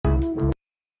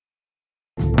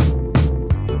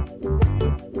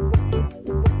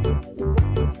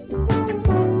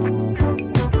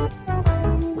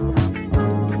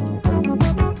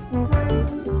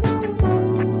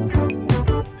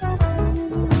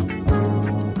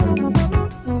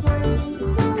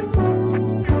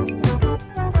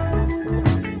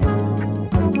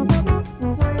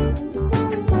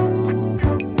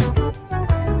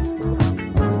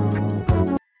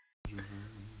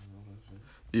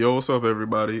Yo, what's up,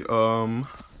 everybody?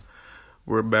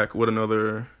 We're back with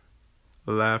another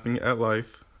Laughing at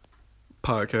Life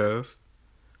podcast.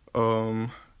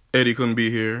 Eddie couldn't be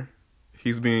here.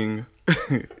 He's being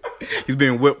he's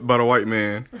being whipped by the white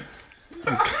man.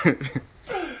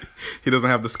 He doesn't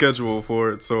have the schedule for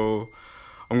it, so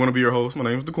I'm gonna be your host. My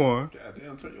name's Daquan.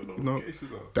 Goddamn, turn your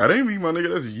notifications off. That ain't me, my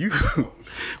nigga. That's you.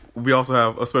 We also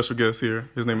have a special guest here.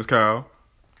 His name is Kyle.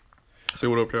 Say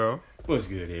what up, Kyle. What's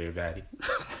good, everybody?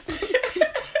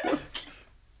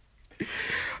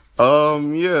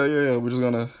 Yeah.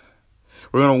 We're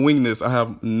gonna wing this. I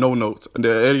have no notes.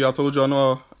 Eddie, I told you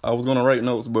I was gonna write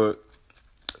notes, but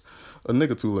a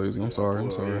nigga too lazy. I'm sorry.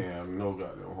 Yeah, I have no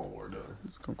goddamn homework done.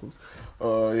 Let's come close.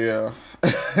 Yeah.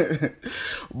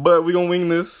 But we're gonna wing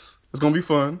this. It's gonna be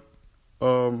fun.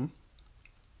 Me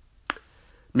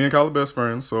and Kyle are best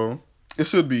friends, so it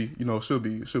should be cool. It should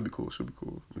be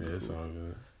cool. Yeah, it's all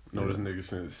good. Know this nigga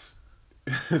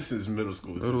since middle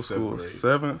school. Middle school,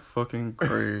 seventh fucking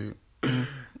grade.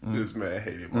 This man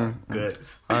hated my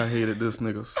guts. I hated this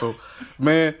nigga. So,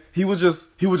 man, he would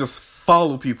just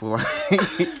follow people. Like,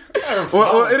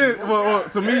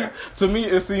 to me,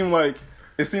 it seemed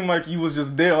like you was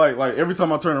just there. Like every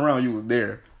time I turned around, you was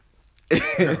there.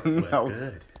 And I was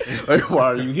like, why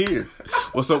are you here?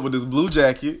 What's up with this blue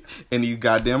jacket and these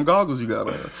goddamn goggles you got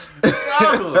on?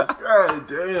 Goggles, god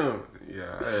damn.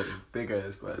 Yeah, I had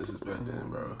thick-ass glasses back then,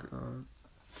 bro. God.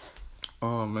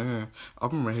 Oh, man. I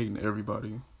remember hating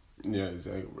everybody. Yeah,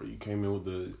 exactly, bro. You came in with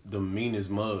the meanest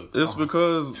mug. It's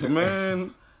because,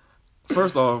 man,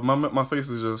 first off, my face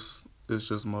is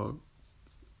just mug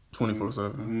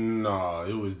 24/7. Nah,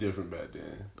 it was different back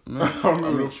then. Man, I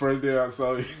remember the first day I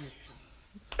saw you.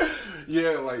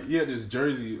 Yeah, like, you had this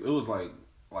jersey. It was like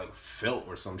felt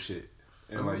or some shit.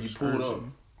 And, like, you pulled up.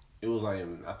 It was like,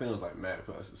 I think it was like math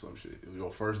class or some shit. It was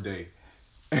your first day.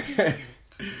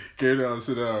 Came down and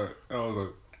sit down. I was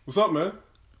like, what's up, man?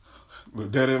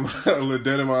 Look dead in my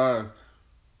eyes.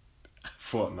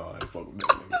 Fuck no, I ain't fuck with that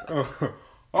nigga.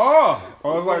 I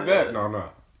was like that.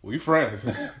 No. We friends.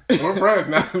 We're friends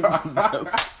now.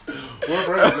 We're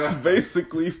friends now.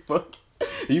 Basically, fuck.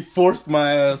 He forced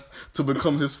my ass to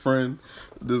become his friend.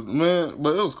 This man,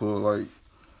 but it was cool. Like,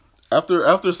 after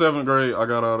 7th grade, I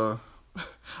got out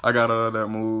of that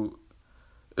mood.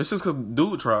 It's just because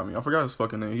dude tried me. I forgot his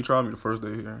fucking name. He tried me the first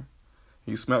day here.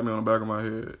 He smacked me on the back of my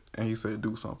head and he said,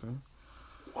 "Do something."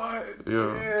 What?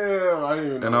 Yeah. Damn, I didn't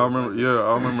even know. And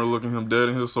I remember looking him dead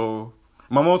in his soul.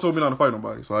 My mom told me not to fight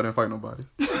nobody, so I didn't fight nobody.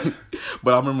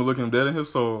 But I remember looking him dead in his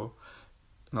soul,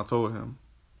 and I told him,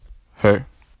 "Hey,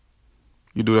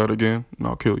 you do that again, and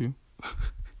I'll kill you."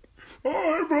 All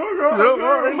right, bro.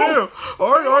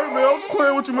 All right, man. I'm just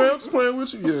playing with you, man.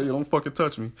 Yeah, you don't fucking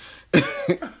touch me.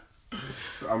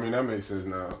 So, I mean, that makes sense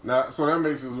now. So that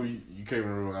makes sense when you came in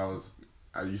the room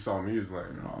and you saw me. It's like,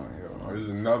 oh, hell, there's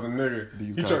another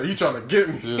nigga. He trying to get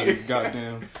me. Yeah,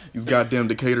 these goddamn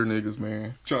Decatur niggas,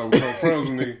 man. Trying to become friends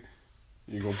with me.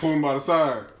 You gonna pull him by the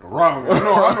side, rob me. I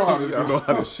know how this goes. I know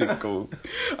how this shit goes.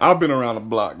 I've been around the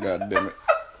block, goddammit.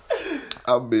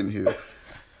 I've been here.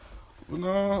 But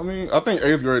no, I mean, I think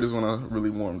 8th grade is when I really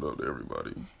warmed up to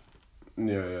everybody.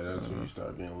 Yeah, that's when you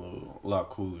start being a lot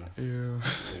cooler. Yeah.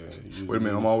 Wait a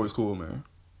minute, I'm always cool, man.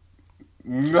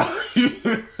 No.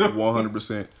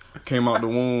 100%. Came out the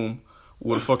womb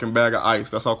with a fucking bag of ice.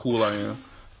 That's how cool I am.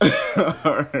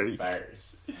 Alright.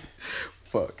 Virus.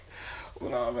 Fuck. Well,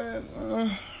 nah, man.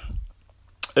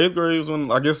 8th grade was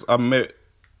when I guess I met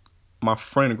my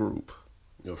friend group.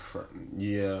 Your friend.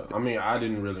 Yeah. I mean, I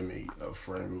didn't really meet a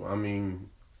friend group. I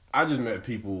mean, I just met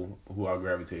people who I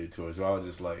gravitated towards. So I was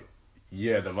just like,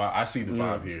 yeah, the vibe. I see the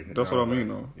vibe here. That's what I mean,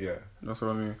 though. Yeah. That's what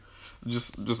I mean.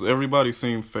 Just everybody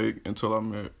seemed fake until I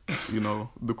met,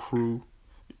 the crew.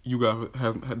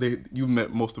 You've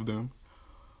met most of them.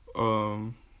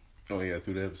 Oh yeah,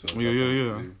 through the episode.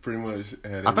 Yeah. They pretty much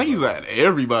had everybody. I think he's at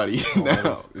everybody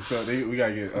now. So we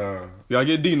gotta get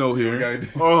get Dino here. We gotta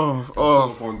get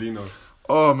on Dino.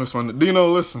 Oh, Miss Monday. Dino,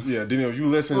 listen. Yeah, Dino, if you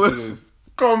listen to this,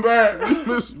 come back. We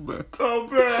miss you, man. Come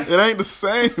back. It ain't the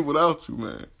same without you,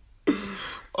 man.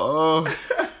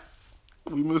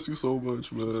 We miss you so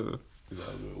much, man. It's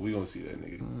all good. We gonna see that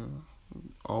nigga.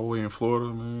 All the way in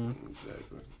Florida, man.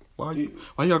 Exactly. Why you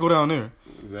gotta go down there?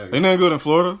 Exactly. Ain't that good in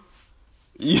Florida?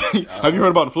 Have you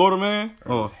heard about the Florida man?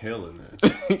 Oh, hell in there.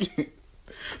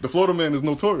 The Florida man is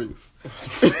notorious.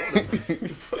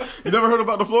 You never heard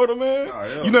about the Florida man? Oh,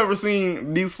 yeah. You never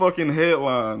seen these fucking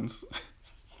headlines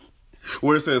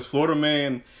where it says Florida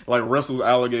man like wrestles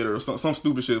alligator or some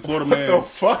stupid shit. Florida man. What the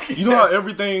fuck? You know how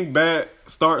everything bad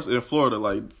starts in Florida?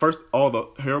 Like first all the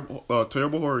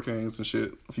terrible hurricanes and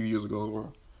shit a few years ago,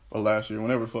 or or last year,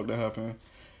 whenever the fuck that happened.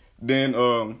 Then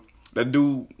that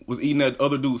dude was eating that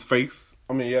other dude's face.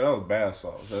 I mean, yeah, that was bad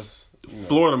sauce. That's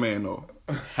Florida man though.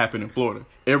 Happened in Florida.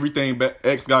 Everything bad.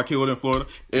 X got killed in Florida.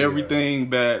 Everything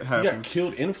bad happened. He got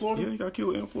killed in Florida? Yeah, he got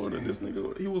killed in Florida. Damn. This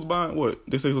nigga, he was buying what?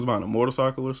 They say he was buying a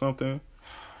motorcycle or something.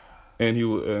 And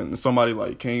and somebody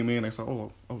like came in and said,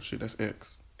 "Oh shit, that's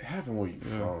X." It happened where you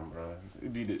from, bro.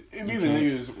 It be the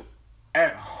niggas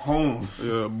at home.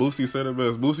 Yeah, Boosie said it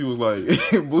best. Boosie was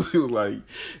like,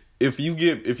 if you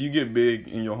get big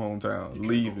in your hometown,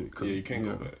 leave it. Yeah, you can't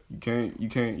go back.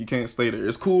 You can't stay there.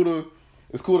 It's cool to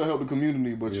help the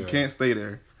community, but you can't stay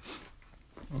there.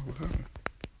 Oh, what happened?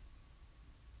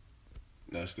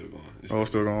 No, it's still going. It's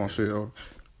still going. Shit. Oh.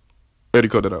 Eddie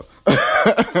cut that out.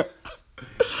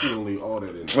 He gonna leave all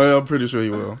that in. Well, I'm pretty sure he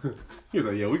will. He was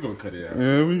like, "Yeah, we gonna cut it out."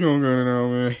 Yeah, we gonna cut it out,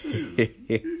 man.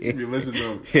 He be listening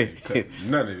to him. Cut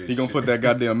none of this. He gonna put that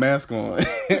goddamn mask on.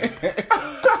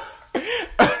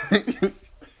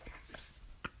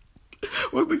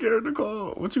 What's the character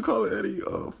called? What you call it, Eddie?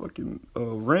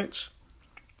 Wrench.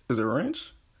 Is it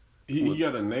Wrench? He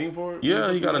got a name for it?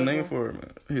 Yeah, he got a name for it,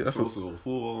 man.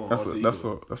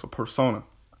 That's a persona.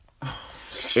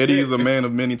 Eddie is a man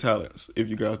of many talents. If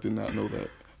you guys did not know that.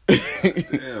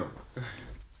 Damn.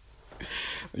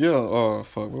 Yeah.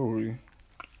 Fuck. Where were we?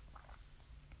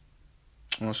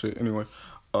 Oh shit. Anyway.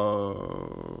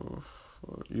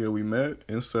 Yeah, we met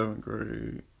in 7th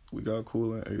grade. We got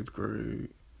cool in 8th grade.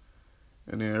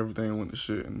 And then everything went to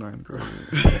shit in 9th grade.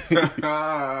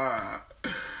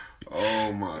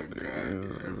 Oh my god. Yeah,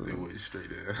 everything went straight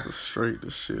there. Straight to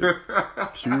shit.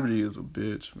 Puberty is a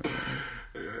bitch, man.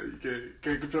 Yeah, you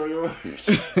can't control your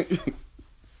emotions.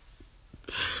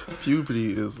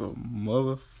 Puberty is a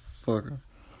motherfucker.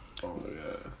 Oh my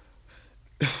god.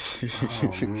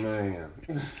 Oh man.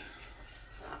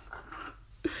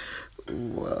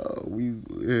 Wow, What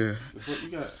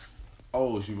you got?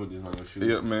 Oh, she put this on her shoes.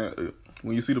 Yeah, man.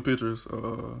 When you see the pictures, they're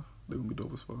gonna be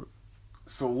dope as fuck.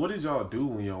 So what did y'all do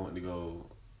when y'all went to go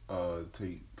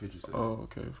take pictures of Oh,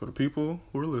 okay. For the people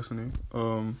who are listening,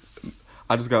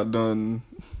 I just got done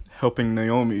helping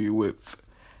Naomi with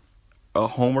a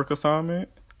homework assignment.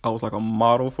 I was like a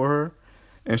model for her,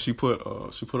 and she put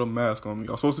a mask on me.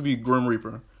 I was supposed to be Grim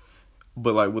Reaper,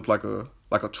 but like with like a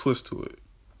twist to it.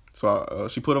 So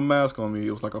she put a mask on me.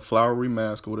 It was like a flowery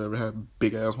mask or whatever. It had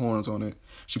big ass horns on it.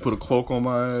 She put a cloak on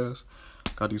my ass.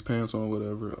 Got these pants on,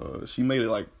 whatever. She made it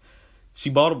like, she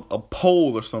bought a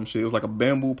pole or some shit. It was like a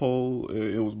bamboo pole.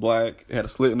 It was black. It had a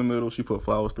slit in the middle. She put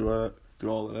flowers through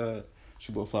all of that.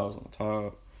 She put flowers on the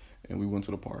top, and we went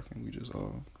to the park and we just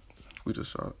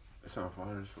shot. It sounds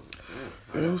fire as fuck.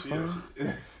 Yeah, it was fine.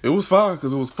 It was fine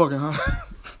because it was fucking hot.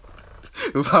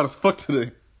 It was hot as fuck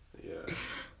today. Yeah,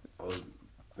 I was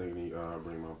thinking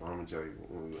bring my bomber jacket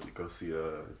when we went to go see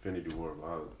Infinity War.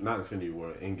 Not Infinity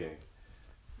War, Endgame.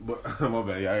 But my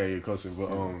bad, yeah, I gotta get closer.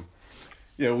 But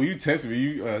yeah, when you texted me,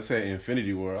 you said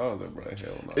Infinity War. I was like, bro,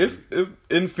 hell no. It's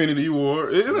Infinity War.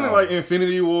 Isn't it like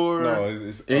Infinity War? No,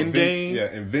 it's Endgame. Yeah,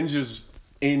 Avengers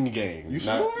Endgame. You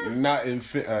sure? Not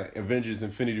Avengers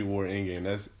Infinity War Endgame.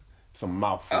 That's some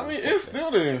mouthful. I mean, it's still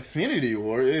the Infinity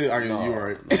War. You're right.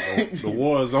 No, the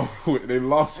war is over. They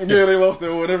lost. Yeah, they lost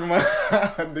it. Whatever.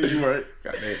 You right.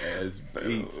 Got their ass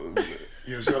beat.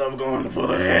 You said I'm going for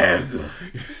the head.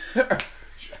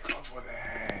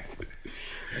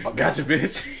 I got you,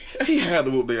 bitch. He had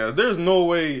to whoop their ass. There's no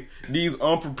way these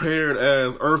unprepared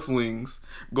ass Earthlings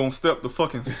gonna step the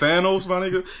fucking Thanos, my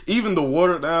nigga. Even the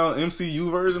watered down MCU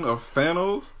version of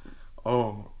Thanos.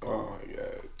 Oh my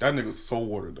god, that nigga's so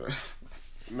watered down.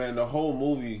 Man, the whole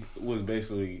movie was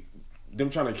basically them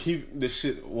trying to keep the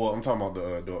shit. Well, I'm talking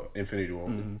about the Infinity War.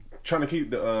 Mm-hmm. Trying to keep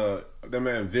that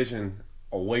man Vision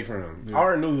away from him. Yeah. I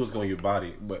already knew he was gonna get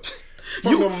bodied, but.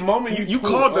 The moment you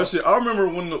called that shit. I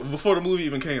remember before the movie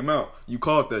even came out, you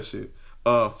called that shit.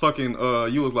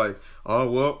 You was like, oh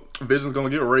well, Vision's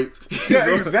gonna get raped. Yeah,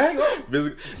 exactly.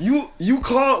 You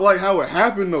called like how it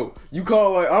happened though. You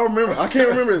called like I can't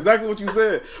remember exactly what you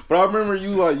said, but I remember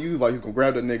you was like he's gonna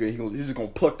grab that nigga. He's just gonna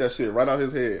pluck that shit right out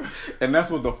his head, and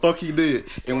that's what the fuck he did.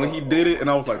 And when he did it, and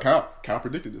I was like, Cal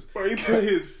predicted this. Bro, he put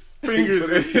his fingers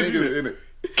in it.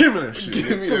 Give me that shit.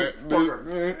 Give me that.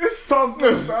 Toss it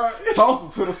to the side. Toss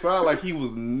it to the side like he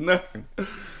was nothing.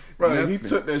 Bro, nothing. He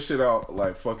took that shit out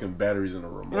like fucking batteries in a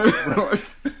remote.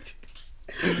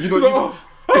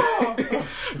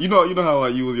 You know how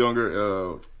like you was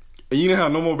younger, and you didn't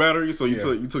have no more batteries, so you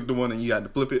took the one and you had to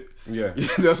flip it. Yeah,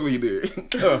 that's what he did.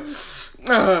 There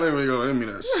we go. Let me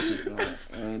that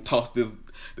shit. And toss this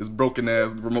broken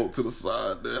ass remote to the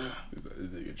side there. This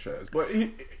nigga trash. But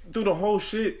through the whole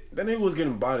shit, that nigga was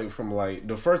getting bodied from like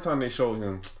the first time they showed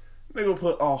him. Nigga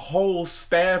put a whole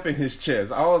staff in his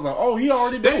chest. I was like, oh, he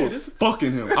already They dead. was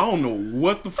fucking him. I don't know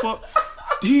what the fuck.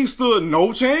 He stood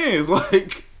no chance.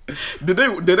 Like, did they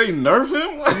nerf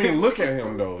him? Like, I mean, look at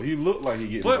him though. He looked like he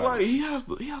getting. but bodied.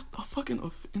 like he has a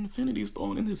fucking Infinity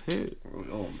Stone in his head. It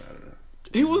don't matter.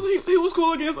 He was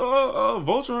cool against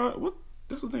Voltron. What?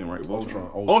 That's his name, right?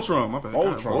 Ultron. My bad.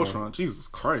 Ultron. Jesus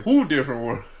Christ. Who different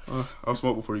word? I'll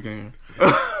smoke before you came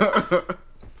here.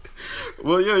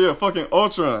 Well, yeah, fucking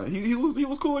Ultron. He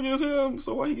was cool against him.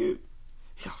 So why he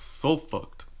got so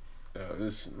fucked?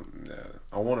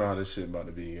 I wonder how this shit about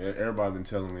to be. Everybody been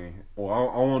telling me. Well,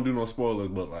 I don't want to do no spoilers,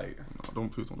 but like, Please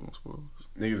don't do no spoilers.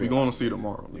 Niggas We going to see it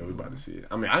tomorrow. Yeah, we about to see it.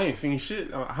 I mean, I ain't seen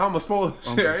shit. How am I spoiling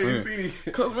shit? I ain't seen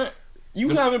it. Cause man, you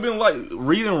haven't been like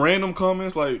reading random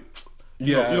comments like.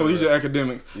 You know, these are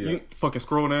academics. Yeah. You fucking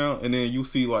scroll down and then you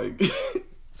see like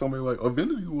somebody like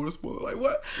Infinity War spoiler. Like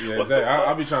what? Yeah, what exactly.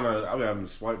 I be having to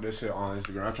swipe that shit on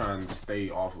Instagram. I'm trying to stay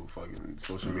off of fucking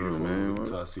social media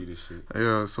until I see this shit.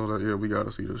 Yeah, so we gotta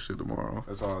see this shit tomorrow.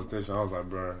 That's why I was thinking. I was like,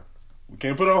 bro, we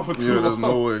can't put it on for too long. There's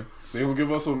no way. They will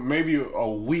give us maybe a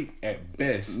week at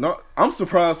best. No, I'm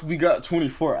surprised we got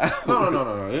 24 hours.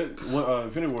 No. When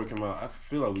Infinity War came out, I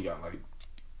feel like we got like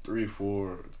 3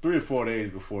 or 4 days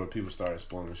before people started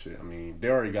spoiling shit. I mean, they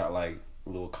already got like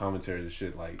little commentaries and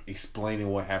shit, like explaining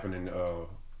what happened in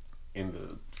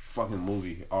the fucking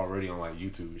movie already on like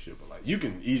YouTube and shit. But like, you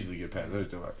can easily get past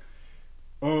everything.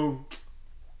 Like,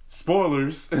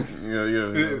 spoilers.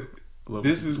 Yeah.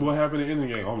 This is what happened in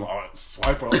Endgame. I'm like, oh,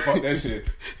 swipe up, fuck that shit.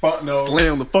 Fuck no.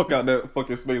 Slam the fuck out that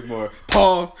fucking space bar.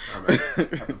 Pause. I mean, I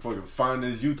have to fucking find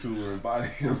this YouTuber and body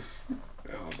him.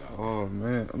 Oh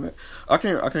man, I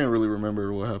can't really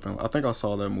remember what happened. I think I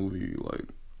saw that movie like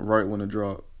right when it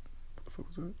dropped.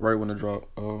 Right when it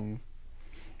dropped.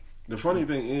 The funny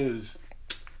thing is,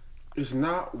 it's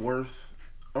not worth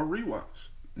a rewatch.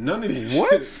 None of these.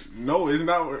 What? Shit, no, it's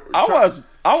not. I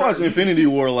watched Infinity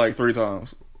War like 3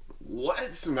 times.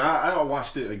 What? Man, I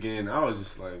watched it again. I was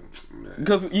just like, man.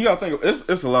 Because you gotta think,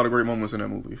 it's a lot of great moments in that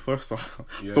movie. First off,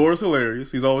 Yeah. Thor's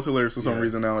hilarious. He's always hilarious for some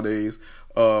reason nowadays.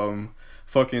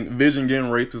 Fucking Vision getting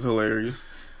raped is hilarious.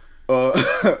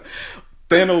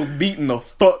 Thanos beating the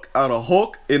fuck out of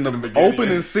Hulk in the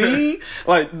opening scene.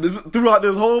 Like, throughout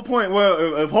this whole point,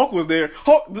 well, if Hulk was there,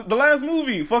 the last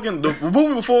movie, the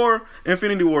movie before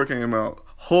Infinity War came out,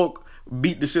 Hulk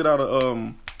beat the shit out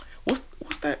of,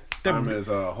 what's that? Iron Man's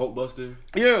Hulkbuster?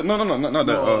 Yeah, no, not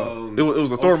that. It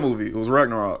was a Thor movie. It was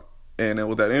Ragnarok. And it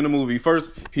was that in the movie.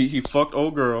 First, he fucked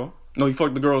old girl. No, he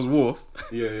fucked the girl's wolf.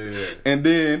 Yeah. And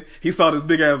then he saw this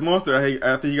big ass monster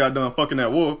after he got done fucking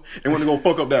that wolf and went to go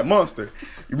fuck up that monster.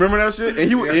 You remember that shit? And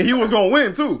he was gonna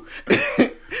win too.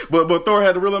 but Thor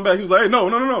had to reel him back. He was like, hey, no.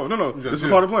 This is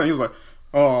part of the plan. He was like,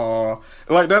 oh,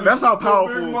 like that's how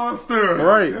powerful. Big monster.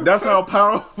 Right. That's how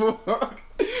powerful.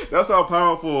 That's how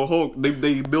powerful Hulk.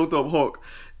 They built up Hulk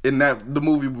in the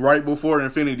movie right before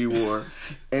Infinity War,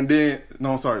 and then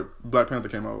Black Panther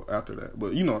came out after that.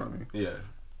 But you know what I mean. Yeah.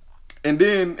 And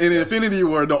then in Infinity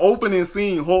War, the opening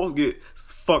scene, Hulk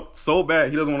gets fucked so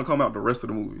bad he doesn't want to come out the rest of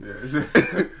the movie. Yeah. He's like,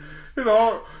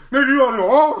 nigga, you don't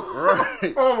know.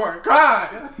 Right. Oh my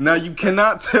god. Now you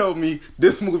cannot tell me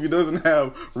this movie doesn't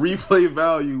have replay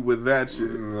value with that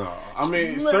shit. No, I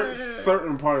mean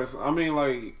certain parts. I mean,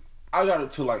 like I got it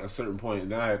to like a certain point,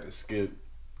 and then I had to skip.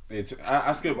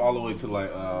 I skipped all the way to like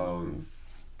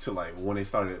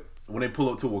when they pull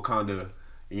up to Wakanda.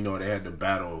 You know, they had the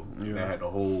battle. Yeah. They had the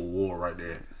whole war right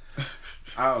there.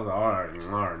 I was like, all right,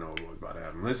 I already know what's about to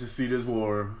happen. Let's just see this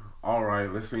war. All right,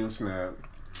 let's see him snap.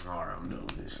 All right, I'm done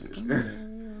with this shit.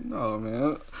 No,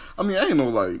 man. I mean, I ain't no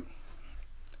like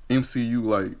MCU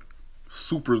like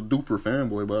super duper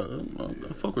fanboy, but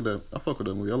I fuck with that. I fuck with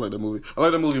that movie. I like that movie. I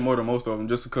like that movie more than most of them,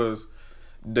 just because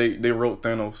they wrote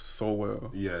Thanos so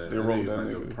well. Yeah, they wrote that like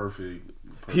nigga. the perfect.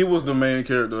 He was the main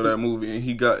character of that movie, and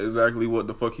he got exactly what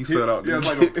the fuck he set out to do. Yeah, it's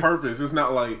like a purpose. It's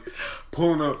not like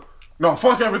pulling up. No,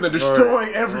 fuck everything.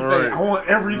 Destroying everything. Right. I want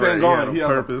everything gone. He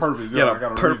had a purpose. He had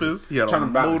a purpose. He had a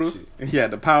motive. He had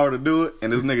the power to do it.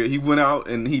 And this nigga, he went out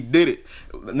and he did it.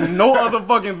 No other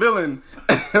fucking villain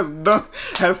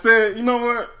has said, you know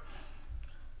what?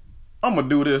 I'm gonna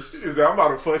do this. He said, I'm about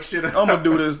to fuck shit up. I'm gonna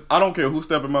do this. I don't care who's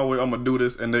stepping my way. I'm gonna do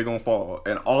this, and they gonna fall.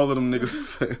 And all of them niggas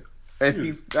fell. And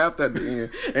he snapped at the end.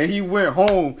 And he went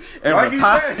home and like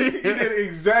retired. He did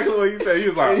exactly what he said. He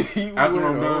was like, after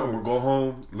I'm done, I'm going to go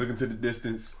home, look into the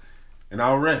distance, and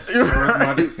I'll rest.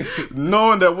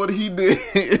 Knowing that what he did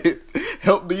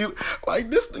helped the youth.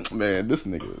 Like, this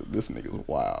nigga's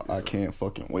wild. I can't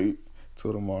fucking wait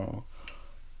till tomorrow.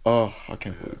 Oh, I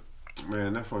can't wait.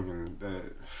 Man,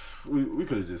 we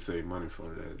could have just saved money for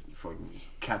that fucking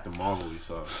Captain Marvel we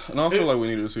saw. No, I feel like we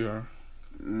needed to see her.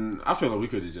 I feel like we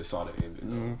could have just saw the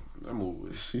ending. That movie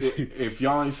was, if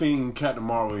y'all ain't seen Captain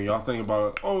Marvel and y'all think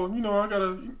about, I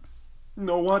gotta,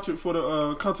 watch it for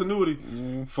the continuity.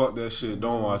 Fuck that shit.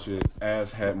 Don't watch it.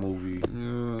 Ass hat movie.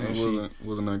 Yeah, and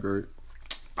wasn't that great.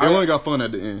 I only got fun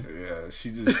at the end. Yeah, she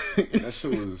just that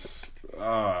shit was,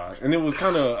 and it was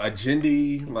kind of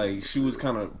agenda. Like she was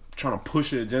kind of trying to push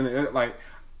her agenda. Like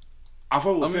I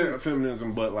fuck with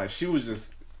feminism, but like she was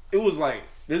just. It was like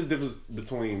there's a difference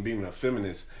between being a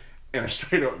feminist and a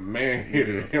straight up man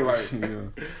hater.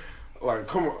 Like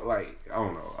come on, like I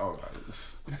don't know.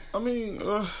 I mean,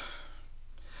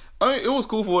 it was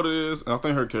cool for what it is, and I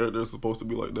think her character is supposed to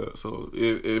be like that. So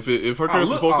if her character is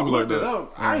supposed to be like that,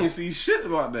 I ain't see shit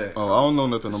about that. Oh, I don't know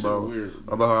nothing about her.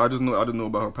 I just know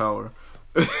about her power.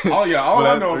 Oh yeah, all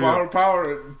I know about her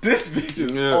power. This bitch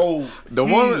is old.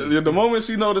 The moment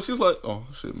she noticed, she was like, "Oh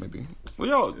shit, maybe."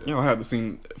 Well, y'all had to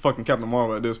see fucking Captain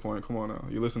Marvel at this point. Come on now,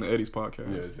 you listen to Eddie's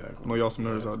podcast. Yeah, exactly. I know y'all some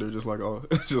nerds out there just like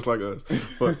us.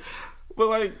 But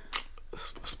like,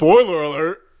 spoiler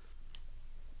alert.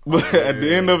 But at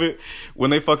the end of it, when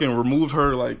they fucking removed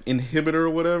her like inhibitor or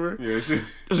whatever,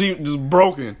 she just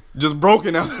broken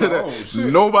out of that.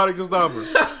 Shit. Nobody could stop her.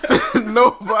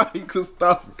 Nobody could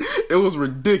stop her. It was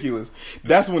ridiculous.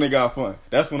 That's when it got fun.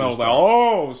 That's when I was like,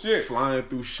 oh shit, flying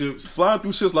through ships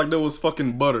like there was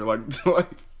fucking butter, like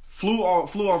flew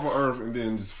off of Earth and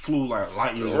then just flew like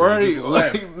light years right,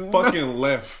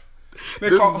 left.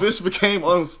 This bitch became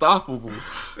unstoppable.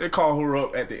 They called her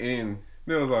up at the end.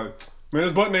 They was like, man,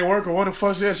 this button ain't working. What the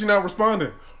fuck? She not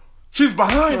responding. She's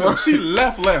behind them. She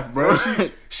left, bro.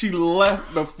 She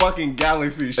left the fucking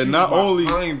galaxy. She and not only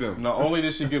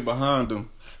did she get behind them,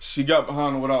 she got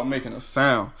behind them without making a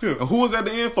sound. Yeah. And who was at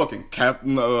the end? Fucking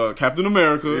Captain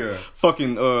America. Yeah.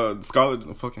 Fucking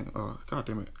Scarlet. Fucking God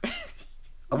damn it.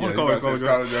 I want to call her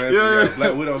Scarlet. Yeah.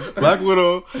 Black Widow. Black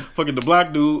Widow. Fucking the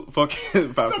black dude.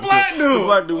 Fucking the black dude. The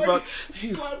black dude. Black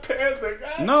Panther.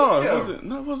 God no, it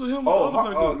wasn't him.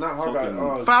 Not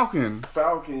Hawkeye.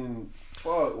 Falcon.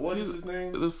 Fuck. What is his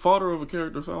name? The father of a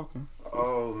character, Falcon.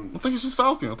 I think it's just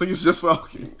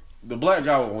Falcon. The black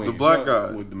guy with wings. The black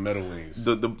guy with the metal wings.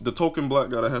 The token black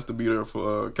guy that has to be there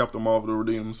for Captain Marvel to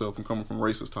redeem himself from coming from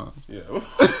racist times. Yeah.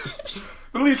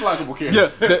 The least likable character.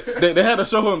 Yeah, they had to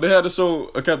show him. They had to show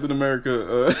Captain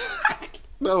America.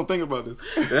 I don't think about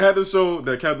this. They had to show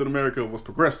that Captain America was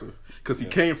progressive because he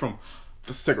came from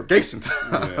the segregation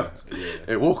times. Yeah.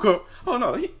 And woke up. Oh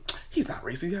no, he's not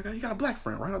racist. He got a black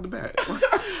friend right out the bat,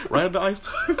 right at the ice.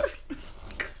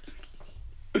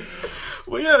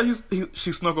 Well, yeah,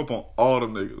 she snuck up on all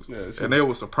them niggas, and they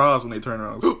were surprised when they turned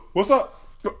around. What's up?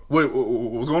 Wait,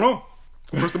 what's going on?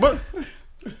 Press the button.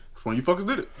 When you fuckers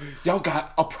did it, y'all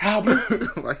got a problem.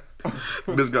 Like,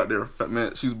 bitch got there,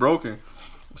 man. She's broken,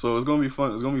 so it's gonna be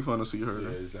fun. It's gonna be fun to see her. Yeah,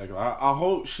 exactly. I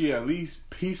hope she at least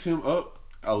piece him up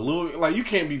a little. Like, you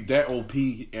can't be that OP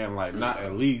and like not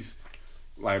at least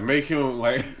like make him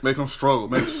struggle,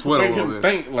 make him sweat make a little him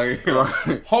bit. Think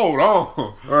like, hold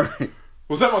on, right.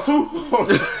 Was that my tooth?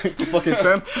 Fucking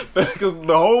Thanos, because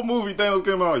the whole movie Thanos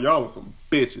came out. Y'all are some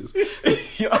bitches.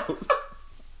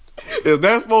 Is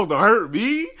that supposed to hurt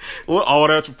me? What all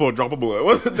that for a drop of blood?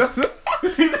 What's it? That's it.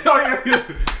 This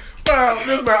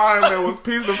man Iron Man was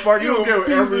pieced the fuck. He was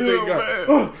giving everything got.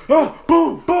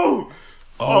 Boom, boom.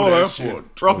 All that for a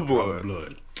drop of blood.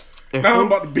 Now I'm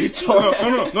about to beat you.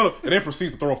 No. And then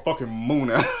proceeds to throw a fucking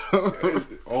moon at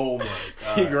him. Oh my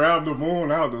god. He grabbed the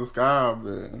moon out of the sky,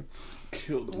 man.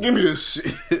 Killed the moon. Give me this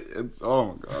shit. Oh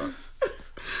my god.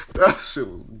 That shit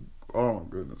was. Oh my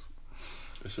goodness.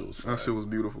 That shit was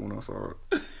beautiful when I saw it.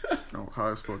 I was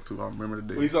high as fuck too. I remember the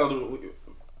day. When he saw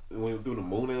when he threw the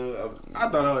moon I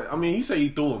thought. I mean, he said he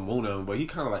threw a moon at him, but he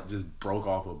kind of like just broke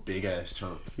off a big ass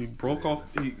chunk. He broke off.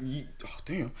 Oh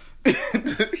damn.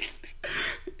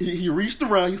 He reached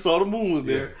around. He saw the moon was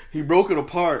there. Yeah. He broke it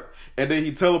apart, and then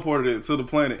he teleported it to the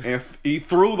planet, and he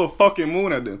threw the fucking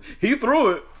moon at them. He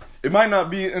threw it. It might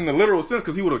not be in the literal sense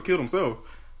because he would have killed himself.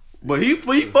 But he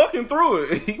fucking threw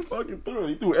it. He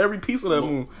threw every piece of that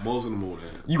moon. Most of the moon.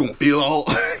 You gonna feel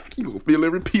you gonna feel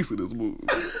every piece of this moon.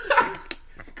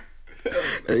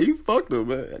 Hey, he fucked up,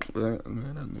 man. That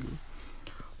nigga.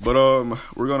 But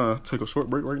we're gonna take a short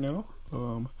break right now.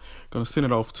 Gonna send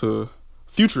it off to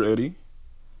Future Eddie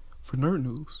for nerd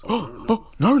news.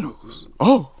 Nerd news.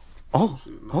 Oh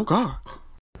God.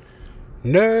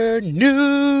 Nerd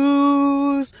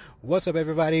news. What's up,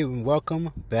 everybody, and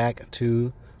welcome back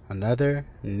to another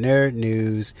nerd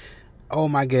news. Oh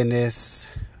my goodness,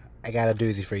 I got a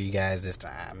doozy for you guys this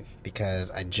time because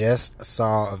I just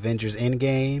saw Avengers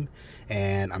Endgame,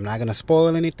 and I'm not gonna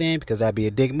spoil anything because that'd be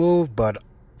a dick move, but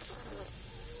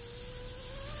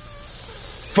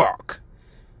fuck,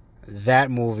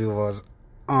 that movie was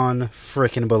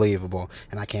unfreaking believable,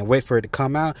 and I can't wait for it to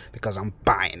come out because I'm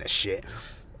buying this shit.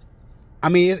 I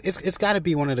mean, it's got to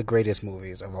be one of the greatest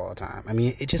movies of all time. I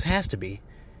mean, it just has to be.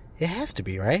 It has to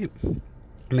be, right?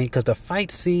 I mean, because the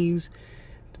fight scene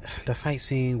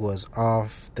was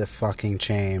off the fucking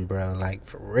chain, bro. Like,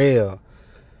 for real.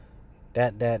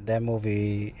 That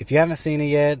movie, if you haven't seen it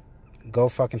yet, go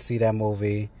fucking see that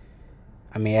movie.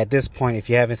 I mean, at this point, if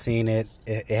you haven't seen it,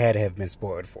 it had to have been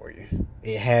spoiled for you.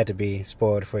 It had to be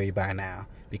spoiled for you by now.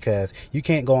 Because you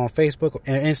can't go on Facebook or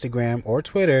Instagram or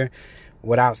Twitter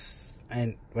without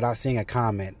seeing a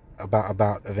comment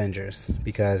about Avengers.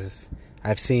 Because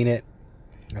I've seen it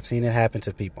happen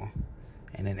to people.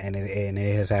 And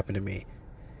it has happened to me.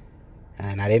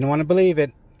 And I didn't want to believe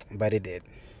it, but it did.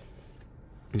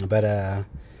 But,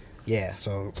 yeah,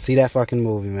 so see that fucking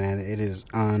movie, man. It is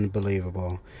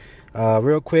unbelievable.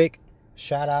 Real quick,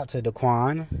 shout out to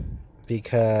Daquan,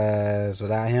 because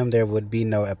without him, there would be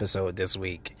no episode this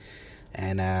week.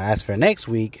 And as for next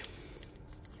week,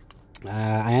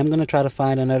 I am going to try to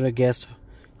find another guest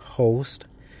host.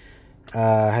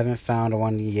 I haven't found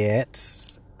one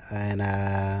yet. And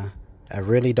I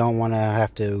really don't want to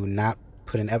have to not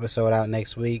put an episode out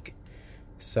next week.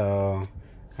 So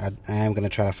I am going to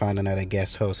try to find another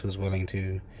guest host who's willing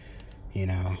to,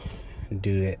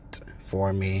 do it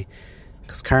for me.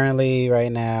 Because currently,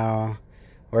 right now,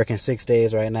 working 6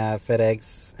 days right now at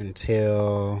FedEx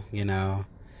until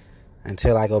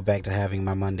I go back to having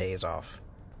my Mondays off.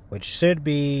 Which should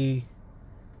be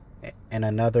in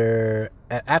after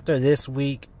this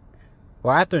week,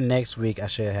 well, after next week, I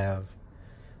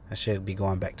should be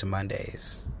going back to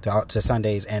Mondays, to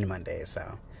Sundays and Mondays,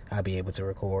 so I'll be able to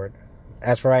record.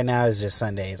 As for right now, it's just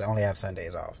Sundays. I only have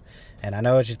Sundays off. And I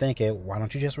know what you're thinking, why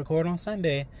don't you just record on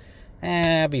Sunday?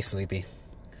 I'll be sleepy.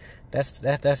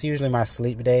 That's usually my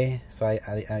sleep day, so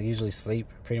I usually sleep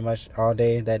pretty much all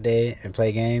day that day and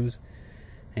play games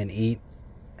and eat,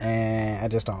 and I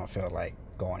just don't feel like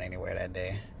going anywhere that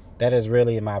day. That is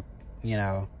really my,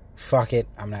 fuck it,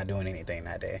 I'm not doing anything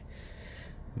that day.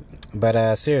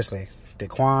 But seriously,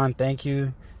 Daquan, thank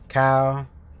you. Kyle,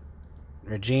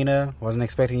 Regina, wasn't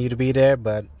expecting you to be there,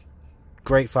 but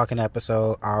great fucking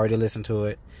episode. I already listened to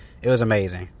it. It was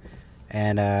amazing.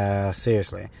 And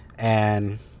seriously.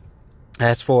 And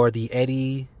as for the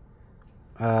Eddie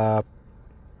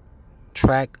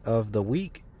track of the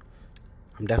week,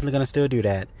 I'm definitely going to still do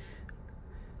that.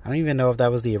 I don't even know if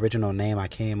that was the original name I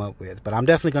came up with, but I'm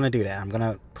definitely going to do that. I'm going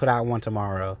to put out one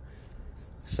tomorrow.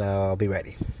 So I'll be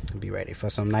ready. Be ready for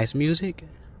some nice music,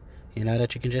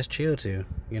 that you can just chill to,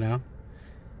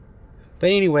 But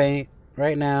anyway,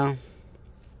 right now,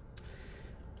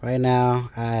 I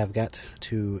have got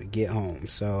to get home.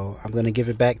 So I'm going to give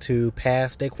it back to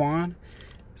Past Daquan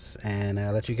and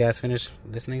let you guys finish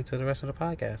listening to the rest of the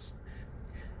podcast.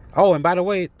 Oh, and by the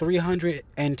way,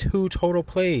 302 total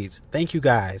plays. Thank you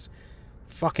guys.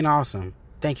 Fucking awesome.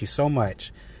 Thank you so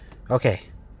much. Okay.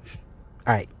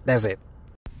 All right, that's it.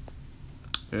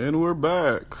 And we're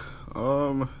back.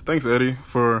 Thanks, Eddie,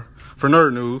 for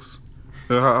nerd news.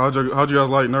 How'd you guys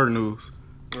like nerd news?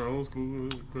 Bro, it was cool.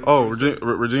 Oh,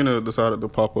 Regina decided to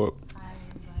pop up. Hi,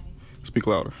 everybody. Speak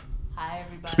louder. Hi,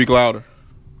 everybody. Speak louder.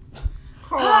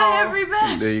 Hi,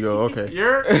 everybody. There you go. Okay.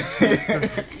 Yeah.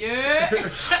 Yeah.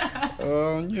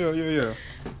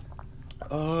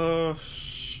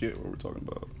 Shit. What were we talking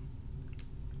about?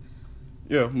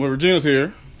 Yeah. Well, Regina's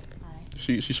here. Hi.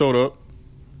 She showed up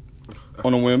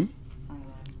on a whim.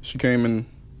 She came and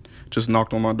just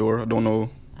knocked on my door. I don't know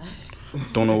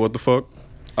what the fuck.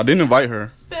 I didn't invite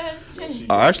her.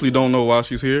 I actually don't know why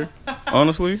she's here.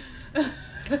 Honestly,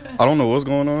 I don't know what's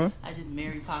going on. I just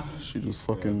Mary Poppins. She just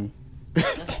fucking.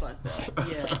 That's fucked up.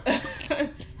 Yeah.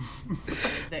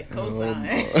 That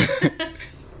cosign.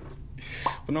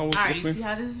 But no, Alright, you see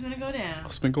how this is gonna go down?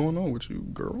 What's been going on with you,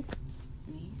 girl?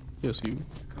 Me? Yes, you.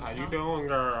 How you doing,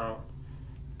 girl?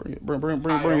 Bring it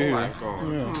How here. your life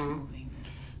going?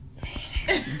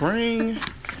 Yeah.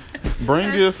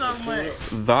 Bringeth so much.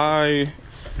 thy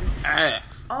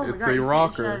ass. Oh my It's God, a you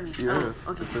rocker. said it. Yes,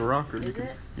 Oh, okay. it's a rocker. Is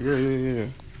it? Yeah.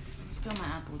 Spill my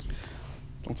apple juice.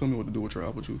 Don't tell me what to do with your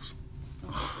apple juice.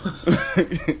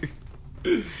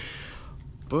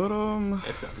 But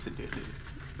That's opposite there.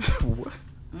 what?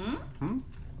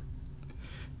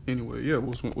 Anyway, yeah.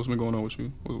 What's been going on with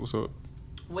you? What's up?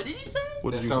 What did you say?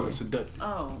 What That did you sounded say? seductive.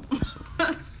 Oh.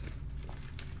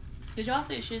 Did y'all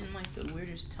say shit in like the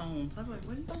weirdest tones? I'm like,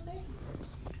 what did y'all say?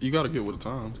 You gotta get with the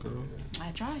times, girl.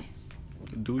 I try.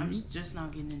 Do I'm you? just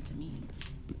not getting into memes.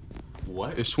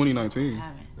 What? It's I 2019.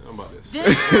 haven't. I'm about to say.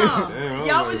 Damn.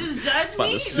 Y'all would just judge About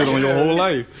me? to shit on your whole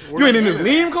life. You ain't in this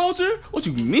meme culture? What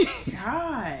you mean?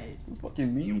 God.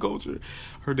 Fucking meme culture.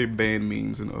 Heard they banned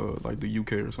memes in like the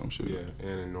UK or some shit. Yeah,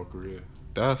 and in North Korea.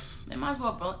 That's They might as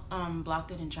well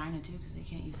blocked it in China too because they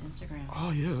can't use Instagram.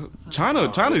 oh yeah.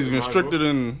 China's even stricter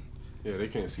than Yeah, they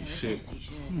can't see Yeah, they shit. can't see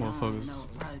shit. Motherfuckers. Know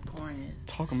what probably porn is.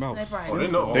 talking about. They probably- Oh,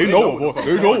 they know. They know what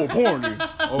they know what porn is.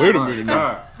 Oh Wait a my minute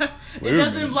now. God. It Wait a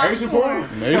doesn't minute. block Asian porn.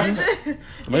 porn?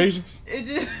 Asians? It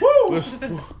just.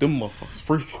 Listen, them motherfuckers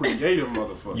freaky. Creative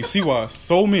motherfucker. You see why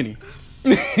so many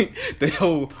they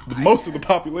hold the most of the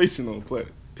population on the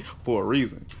planet for a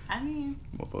reason. I mean,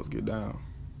 Motherfuckers get down.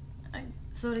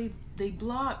 so they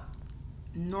block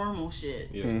normal shit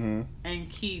Yeah. Mm-hmm. and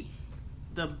keep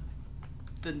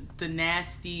the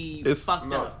nasty It's- fucked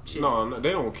No, up shit. no,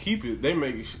 they don't keep it. They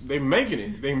making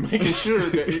it. They making sure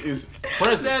that it is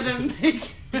present.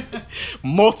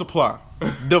 Multiply,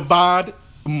 divide,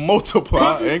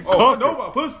 multiply, Pussy. and Oh, I conquer. know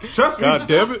about pussy. Trust me. God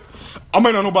damn it! I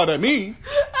might not know about that meme,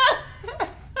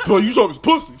 but you show us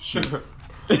pussy. Shit.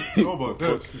 know about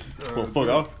that. Well, fuck,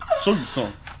 I'll show you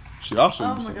some. Shit, I'll show Oh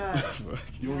you my some. God.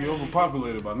 You don't get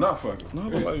overpopulated by not fucking. No,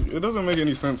 but like, it doesn't make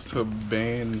any sense to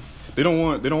ban. They don't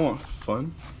want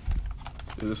fun.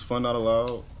 Is fun not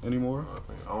allowed anymore?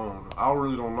 I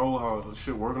really don't know how the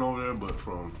shit working over there, but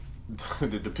from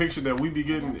the depiction that we be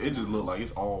getting, it just look like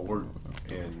it's all work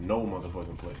and no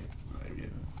motherfucking play. Like,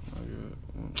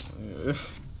 yeah.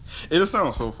 It just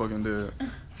sounds so fucking dead.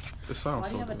 It sounds Why do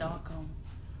so you have a dead. dog comb?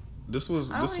 This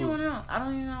was I don't even know. I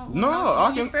don't even know. No, what else you I do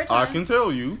in your can spare I time. can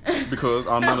tell you because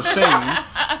I'm not ashamed.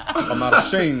 I'm not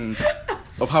ashamed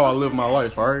of how I live my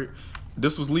life. All right,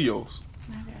 this was Leo's.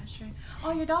 Okay, sure.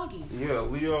 Oh, your doggy. Yeah,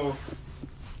 Leo.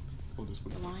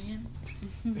 The lion.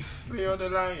 Leo the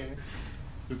lion.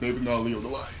 His name is not Leo the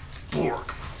Lion.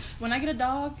 Bork. When I get a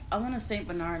dog, I want a Saint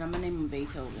Bernard. I'm gonna name him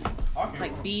Beethoven.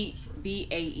 Like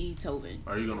B-A-E Tobin.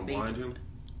 Are you gonna blind him?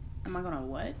 Am I gonna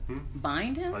what? Hmm?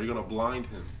 Bind him? Are you gonna blind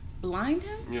him? Blind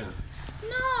him? Yeah.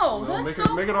 No, Well, that's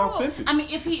make it cool. authentic. I mean,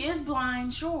 if he is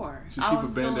blind, sure. Just keep a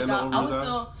bandana over his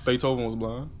eyes. Beethoven was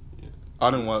blind. Yeah.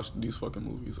 I didn't watch these fucking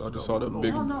movies. I just saw the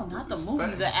big. No, not the It's movie.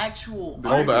 facts. The actual.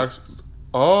 Oh, the actual.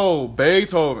 Oh,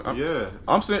 Beethoven. Yeah.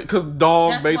 I'm saying because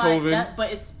dog That's Beethoven. Why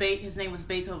but it's his name was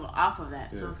Beethoven off of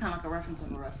that, so Yeah. it's kind of like a reference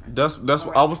of a reference. That's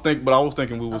what I was thinking, but I was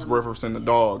thinking we was referencing the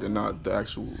dog and not the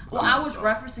actual. Well, I was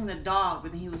referencing the dog,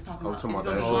 but then he was talking about he's talking going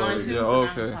to be about that. blind Oh, too, yeah, so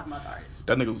now okay. he's talking about the artist.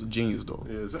 That nigga was a genius though.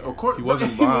 Yeah, of course. He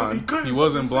wasn't blind. couldn't He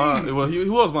wasn't fucking blind. see. Well, he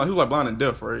was blind. He was like blind and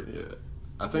deaf, right? Yeah.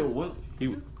 I think it was.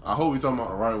 He. I hope we talking about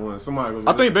the right one. Somebody go.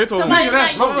 I think Beethoven. Somebody No, was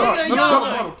like, no, nigga, no, y'all no,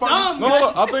 are no, dumb.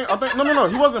 no. I think no.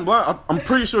 He wasn't blind. I'm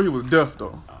pretty sure he was deaf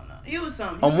though. Oh, no. He was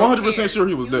something. I'm 100% sure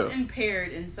he was He was deaf.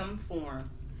 impaired in some form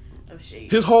of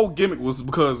shape. His whole gimmick was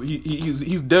because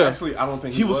he's deaf. Actually, I don't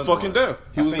think he was fucking blind. deaf.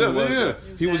 He I was think deaf. he was Yeah,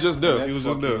 deaf. he was just deaf. He was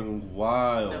just deaf.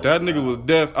 Wild. That nigga was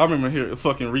deaf. I remember hearing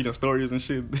fucking reading stories and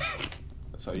shit.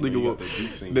 That's how you Nigga know you was- got that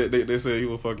juice scene. they said he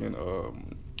was fucking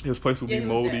his place would Yeah, be he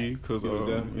was moldy deaf. because He was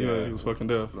deaf? yeah, Yeah. he was fucking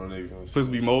deaf. No niggas gonna Place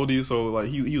would be moldy, so like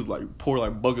he was like pour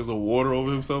like buckets of water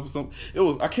over himself or something. It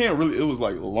was it was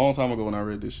like a long time ago when I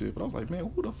read this shit, but I was like,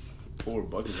 man, who the pour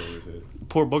buckets over his head.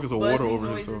 pour buckets of water Buzzing over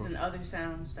noises himself? and other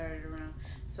sounds started around.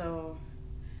 So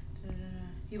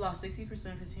he lost 60%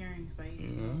 of his hearings by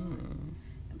 18.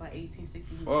 And by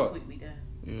 1860, he was Fuck. completely deaf.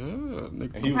 Yeah,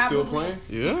 nigga. And he was still playing?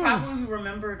 Yeah. He probably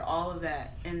remembered all of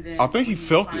that, and then I think he when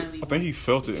felt it. finally I think he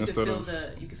felt it you instead could of. feel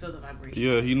you could feel the vibration.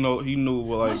 Yeah, he knew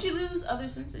what like. Once you lose other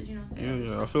senses, you know what I'm saying?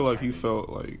 Yeah. Other I feel like he senses felt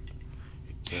like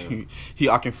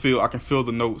Yeah. I can feel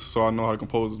the notes, so I know how to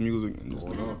compose his music and just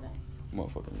Hold start- on.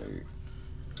 motherfucking made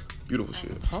beautiful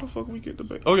shit. How the fuck we get the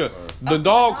back? Oh yeah, the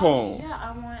dog comb. Yeah,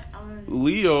 I want.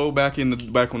 Leo back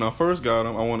when I first got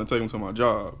him, I wanted to take him to my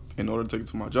job. In order to take him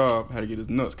to my job, I had to get his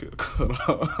nuts cut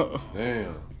off.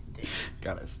 Damn.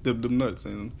 Gotta stip them nuts,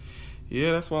 and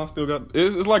yeah, that's why I still got.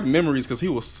 It's like memories because he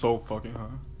was so fucking high.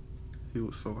 He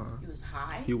was so high. He was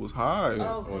high. He was high.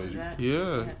 Oh, Oh, did you- that.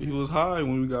 Yeah, he was high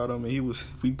when we got him, and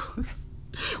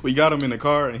we got him in the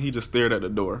car, and he just stared at the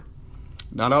door,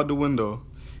 not out the window.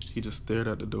 He just stared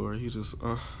at the door. He just,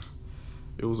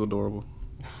 it was adorable.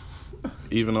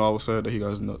 Even though I was sad that he got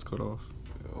his nuts cut off,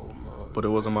 Oh, no. but it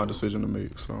wasn't my decision to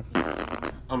make. So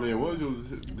I mean, what was your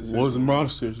decision? it wasn't my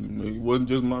decision to make. It wasn't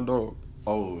just my dog.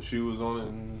 Oh, she was on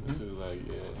it. She was like,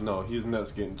 yeah, no, his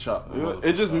nuts getting chopped. Yeah,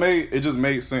 it just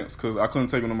made sense because I couldn't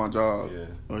take him to my job. Yeah.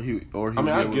 Or he. I mean,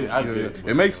 I get it. I get it.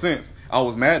 It makes sense. I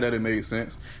was mad that it made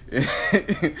sense,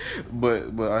 but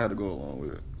I had to go along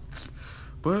with it.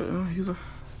 But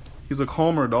he's He's a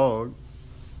calmer dog.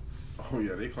 Oh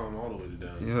yeah, they calm all the way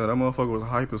down. Yeah, that motherfucker was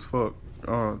hype as fuck.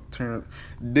 Tearing,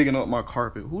 digging up my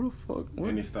carpet. Who the fuck? What?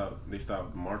 And they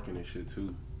stopped marking and shit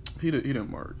too. He didn't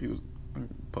mark. He was a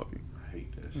puppy. I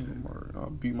hate that He shit. didn't mark. I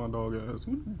beat my dog ass.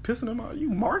 You pissing him out? You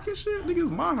marking shit? Nigga, it's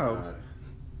my house.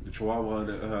 The Chihuahua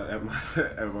that,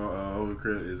 at my old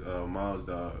crib is Miles'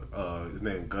 dog. His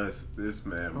name Gus. This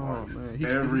man marks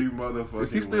every motherfucker.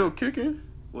 Is he still kicking?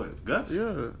 What, Gus?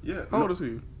 Yeah. Yeah. How old is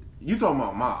he? You talking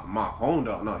about my home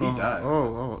dog? No, he died.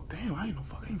 Oh, damn! I didn't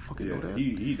fucking Yeah, know that.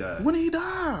 he died. When did he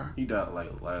die? He died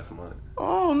like last month.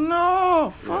 Oh no!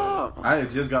 Fuck! Yeah. I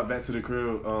had just got back to the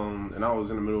crib, and I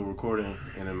was in the middle of recording,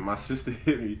 and then my sister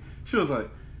hit me. She was like,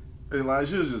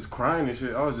 she was just crying and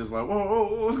shit. I was just like,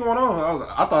 whoa, what's going on?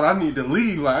 I thought I need to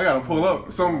leave. Like, I gotta pull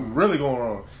up. Something really going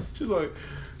wrong. She's like,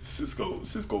 Cisco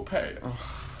passed.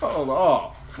 I was like,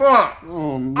 oh fuck!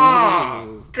 Oh no!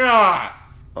 Oh god!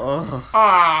 Oh.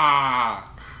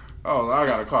 I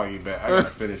gotta call you back. I gotta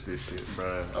finish this shit,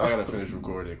 bro. I gotta finish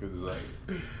recording because it's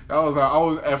like, I was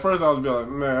at first I was being like,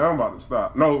 man, I'm about to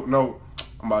stop. No,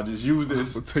 I'm about to just use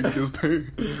this. Take this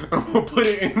pain. I'm gonna put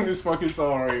it in this fucking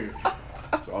song right here.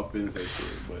 So I'll finish that shit.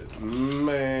 But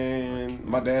man,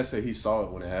 my dad said he saw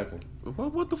it when it happened.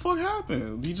 What the fuck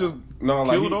happened? He just Like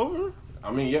killed over?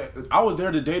 I mean, yeah, I was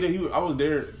there the day that I was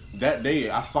there that day.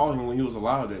 I saw him when he was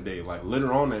alive that day. Like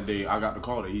later on that day, I got the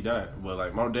call that he died. But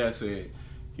like my dad said,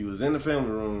 he was in the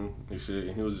family room and shit,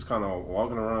 and he was just kind of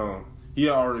walking around. He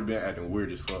had already been acting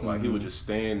weird as fuck. Like he would just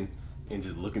stand and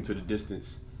just look into the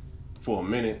distance for a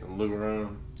minute and look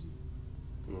around.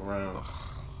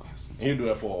 He'd do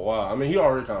that for a while. I mean, he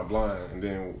already kind of blind, and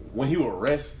then when he would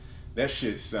rest, that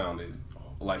shit sounded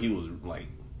like he was like.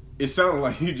 It sounded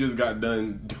like he just got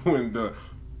done doing the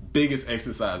biggest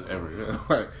exercise ever.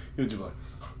 Like he was just like,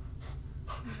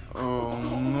 Oh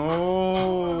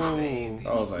no!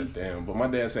 I was like, damn. But my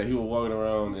dad said he was walking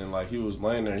around and like he was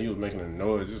laying there, and he was making a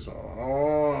noise, just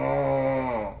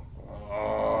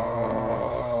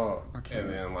and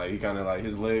then like he kind of like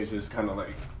his legs just kind of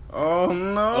like Oh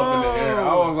no! up in the air.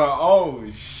 I was like, oh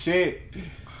shit.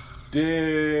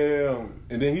 Damn.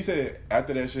 And then he said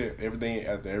after that shit, everything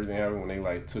happened, when they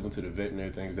like took him to the vet and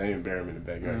everything, they didn't bury him in the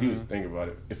backyard. He was thinking about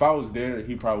it. If I was there,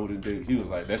 he probably would have did. He was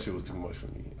like, that shit was too much for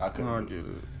me. I couldn't. I do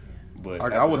get it.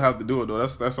 But I would have to do it though.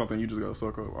 That's something you just gotta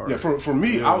suck up. All right. Yeah, for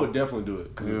me, Yeah. I would definitely do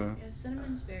it. Cause Yeah. Yeah,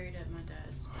 Cinnamon's buried at my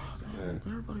dad's.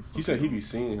 Everybody he said he be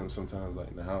seeing him sometimes, like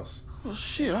in the house. Oh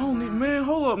shit! I don't need. Man,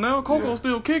 hold up now. Coco's Yeah.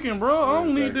 still kicking, bro. I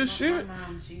don't need this My shit.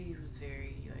 mom, she was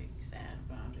very like sad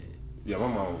about it. Yeah, my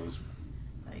mom was.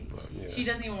 Like But, yeah. she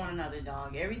doesn't even want another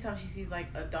dog. Every time she sees like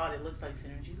a dog that looks like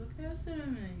Cinnamon, she's like, "There's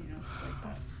Cinnamon," you know, just like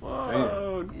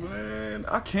that. Fuck, man.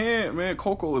 I can't, man.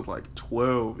 Coco is like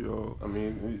 12, yo. I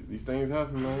mean, these things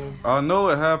happen, man. I know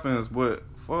it happens, but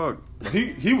fuck.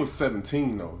 He was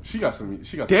 17 though. She got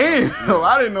Damn,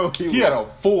 I didn't know He had a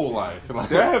full life. Like,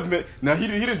 That meant, now he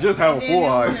didn't just have a And then full there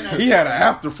life. wasn't a- He had an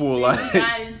after full Then life. he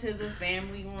got into the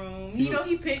family room. You know,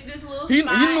 he picked this little He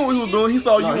spot. knew what he was doing. He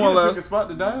saw no, you he one didn't pick a last. spot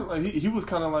to die. Like he was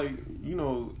kind of like, you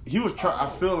know, he was trying. I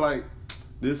feel like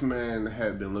this man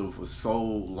had been living for so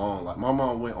long. Like my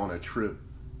mom went on a trip,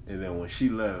 and then when she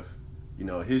left, you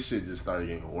know, his shit just started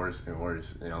getting worse and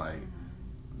worse. And like,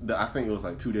 I think it was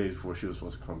like 2 days before she was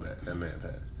supposed to come back. That man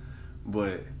passed.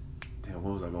 But damn,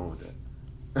 where was I going with that?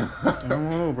 I don't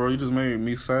know, bro. You just made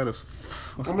me sad as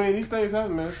I mean, these things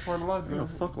happen, man. It's part of life. Yeah, Man.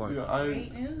 fuck life. Yeah,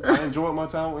 Great news. I enjoyed my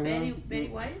time with him. Betty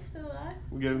White is still alive.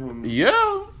 We gave him.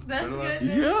 Yeah, That's Betty good. White?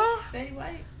 news. yeah. Betty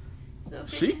White. Still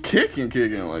She kicking.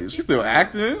 kicking. Like she's still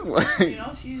acting. Like You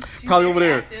know, she's probably over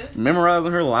very there active.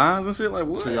 memorizing her lines and shit. Like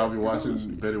what? So y'all be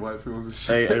watching Betty White films and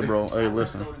shit. Hey, bro. Hey, I love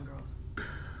listen. Golden Girls.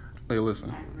 Hey,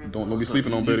 listen. Don't be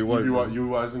sleeping on You- Betty White. bro. You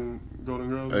watching Golden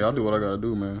Girls? Hey, I do what I gotta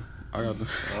do, man. I got to.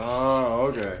 Oh,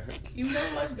 okay. You know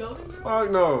what Golden Girls?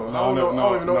 Fuck no. I don't even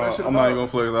know what that shit I'm about. not even gonna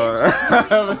flex. It's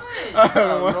I really good. haven't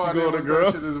I watched have no idea Golden what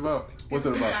Girls. that shit is about. What's it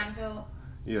It's about? Seinfeld.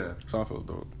 Yeah. Seinfeld's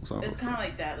dope. Seinfeld's It's kind dope. of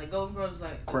like that. Like Golden Girls is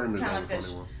like Kramer's kind not of the like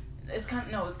funny one. It's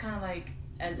kind of It's kind of like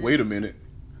as if Wait a minute.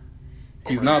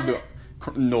 He's It's not kinda-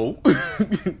 the. No.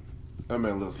 That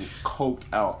man looks coked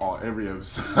out on every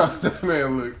episode. That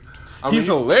man look. I mean, He's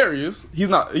hilarious. He's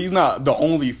not the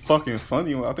only fucking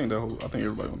funny one. I think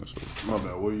everybody on the show. my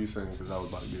bad. What are you saying? Because I was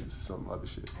about to get into some other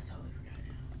shit. I totally forgot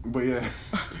it. But yeah,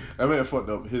 that man fucked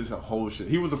up his whole shit.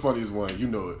 He was the funniest one, you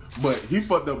know it. But he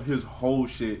fucked up his whole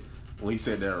shit when he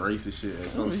said that racist shit at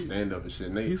some stand up and shit.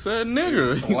 And they He said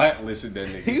nigger. blacklisted that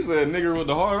nigga. He said nigger with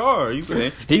the hard R. He said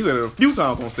it a few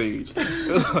times on stage.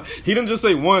 He didn't just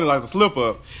say one like a slip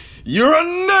up. You're a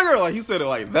nigger. Like he said it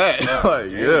like that. Like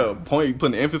yeah,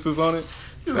 putting emphasis on it.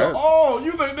 He's like, oh,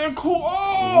 you think they're cool?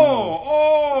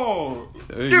 Oh,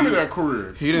 Hey, give me that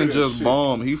career. He didn't just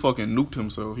bomb. He fucking nuked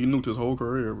himself. He nuked his whole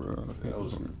career, bro. That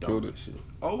was some Killed dumb it. shit.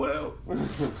 Oh well.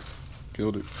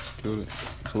 Killed it.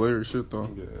 It's hilarious shit though.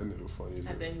 Yeah, that nigga funny.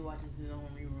 I bet he watches his own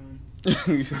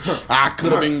rerun. I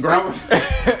could have been great.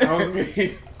 That was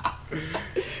me.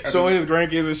 Showing his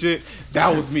grandkids and shit.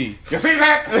 That was me. You see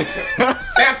that?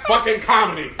 That fucking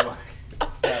comedy.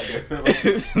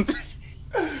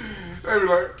 They be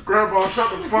like, Grandpa, shut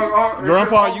the fuck up.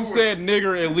 Grandpa, you said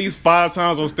nigger at least 5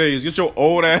 times on stage. Get your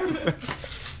old ass.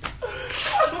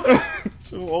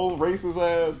 Your old racist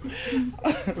ass.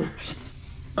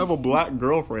 I have a black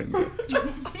girlfriend.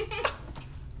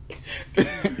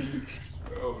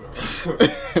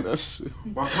 That's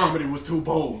my comedy was too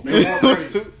bold. They weren't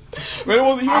ready. Man, it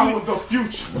wasn't. I was the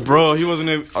future. Bro, he wasn't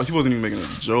even making a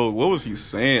joke. What was he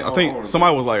saying? I think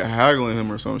somebody was like haggling him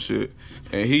or some shit,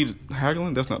 and he just,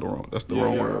 haggling. That's the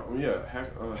wrong word. Yeah,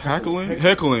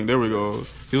 Heckling. There we go.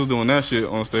 He was doing that shit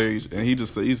on stage, and he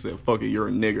said, "Fuck it, you're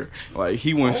a nigger." Like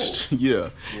he went, yeah.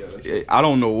 I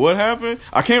don't know what happened.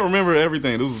 I can't remember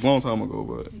everything. This was a long time ago,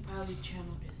 but He probably channeled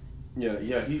his yeah,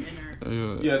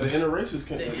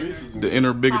 the the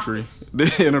inner bigotry,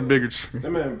 the inner bigotry.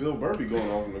 That man Bill Burr be going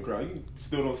off in the crowd. You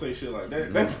still don't say shit like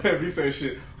that. That man be saying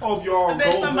shit. Hope you all I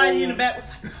bet go somebody home. in the back was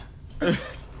like,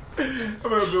 I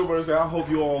remember Bill Burr say, I hope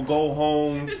you all go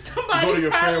home, Somebody go to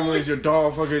your probably- families, your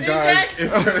dog fucking died.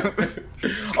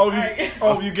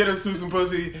 Hope you get us through some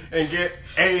pussy and get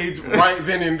AIDS right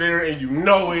then and there and you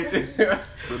know it.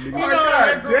 You know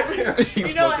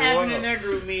what happened in their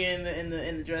group meeting in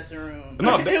the dressing room?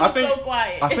 No, it I was think, so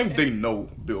quiet. I think they know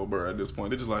Bill Burr at this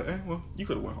point. They're just like, hey, well, you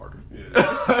could have went harder. Yeah.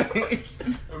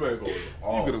 That man goes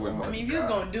all You coulda went the I way. mean, if you was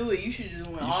gonna do it, you should just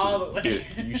went all the way.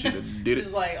 You should have did it.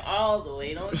 Just like all the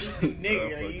way. Don't just do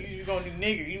nigger. Like, you gonna do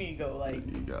nigger. You need to go like.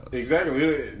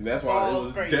 Exactly. That's why it Balls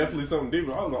was crazy. definitely something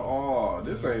deeper. I was like, oh,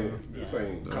 this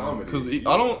ain't comedy. Because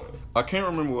I can't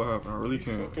remember what happened. I really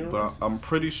can't. Fucking But racist. I'm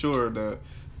pretty sure that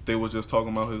they was just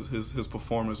talking about his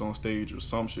performance on stage or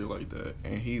some shit like that,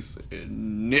 and he said,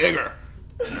 "Nigger,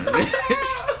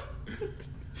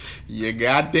 you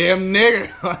goddamn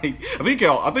nigger." Like I think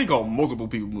he called multiple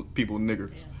people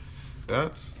nigger. Yeah.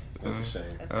 That's That's a shame.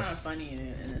 That's kind of funny in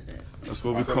a sense. That's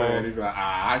what we Some call. man, he'd be like,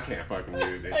 I can't fucking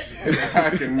use this shit. I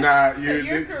cannot use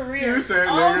Your it. career You said is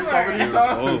nigger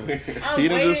so over. many Oh. times. I'm He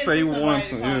didn't just say waiting for once. somebody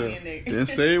to call me a Yeah, nigga. didn't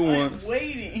say it once. I'm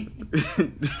waiting.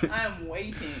 I'm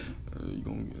waiting.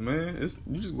 You man,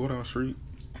 you just go down the street.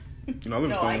 You know, I live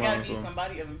No, in I Stone gotta Mountain, be so.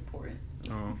 somebody of importance.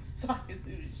 Oh. So I can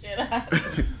sue the shit out of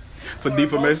For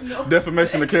Or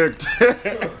defamation of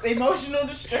character. emotional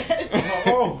distress.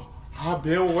 Oh, I've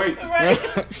been waiting. Right?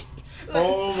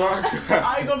 Oh my God.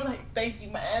 I ain't gonna be like, thank you,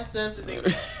 my ancestors.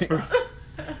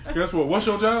 Guess what? What's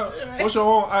your job? Right. What's your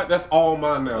home? That's all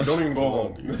mine now. Don't even go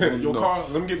home. Your No. car,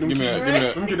 let me get them Give me keys. that, give me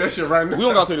that. Let me get that shit right now. We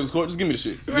don't gotta take this to court. Just give me the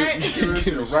shit. Right? Give me that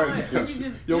shit right Right. now. Let me just-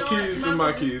 Your you know keys what? are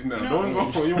my keys now. You know Don't even go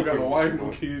what? home. You don't got no wife, no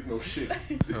kids, no shit.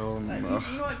 Hell Like, no.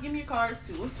 you know what? Give me your cards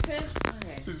too. What's the pen?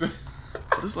 Okay.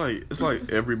 But it's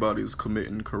like everybody's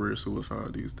committing career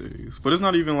suicide these days. But it's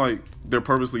not even like they're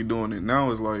purposely doing it.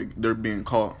 Now it's like they're being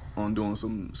caught on doing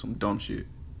some dumb shit.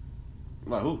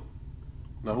 Like who?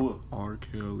 No, who? R.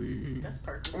 Kelly. That's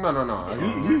purpose.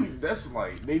 No. That's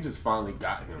like, they just finally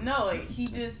got him. No, like he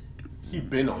just He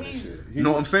been on this shit. You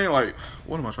know what I'm saying? Like,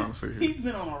 what am I trying to say here? he's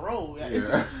been on a roll.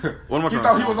 Yeah. What am I He trying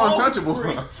thought to he say? was A whole untouchable.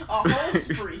 spree. A whole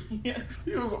spree.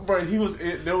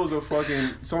 There was a fucking,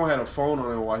 someone had a phone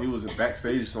on him while he was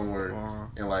backstage somewhere, Wow.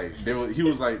 and like he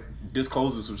was like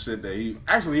disclosing some shit that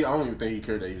I don't even think he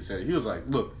cared that he said it. He was like,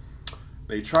 look,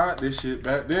 they tried this shit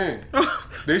back then.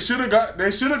 They should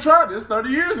have tried this 30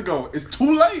 years ago. It's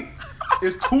too late.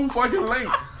 It's too fucking late.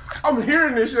 I'm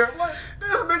hearing this shit. I'm like, this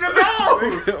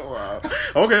nigga knows. Wow.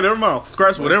 Okay, never mind.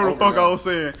 Scratch whatever the fuck I was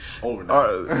saying. Over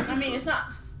now. I mean, it's not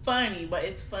funny, but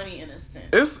it's funny in a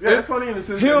sense. It's funny in the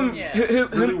sense him, Yeah.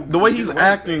 him the way he's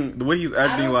acting. The way he's I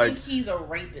acting, don't like think he's a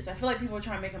rapist. I feel like people are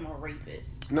trying to make him a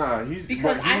rapist Nah, he's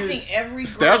because but I he think is- every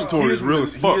Statutory girl, is real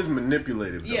as fuck. He is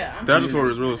manipulative. Though. Yeah, I'm statutory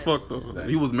He is real as fuck though.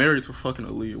 He was married to fucking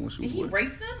Aaliyah when she Did was he like.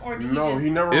 rape them or did No, he just? he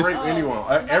never It's- raped anyone. Oh.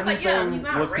 That's like, Everything yeah, he's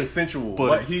not was rape. consensual. But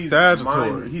But it's he's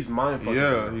statutory. He's mind fucking. Yeah,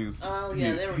 them. he's. Oh,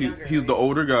 yeah, they were younger, He's right? the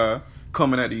older guy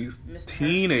coming at these Mr.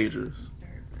 teenagers.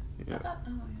 Yeah, I thought,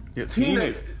 oh, yeah,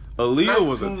 Teenage- teenage. Aaliyah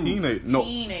was a 19s. teenager. No,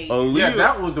 Teenager. Aaliyah. Yeah,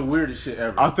 that was the weirdest shit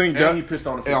ever. I think and that he pissed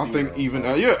on a 15-year-old. I think even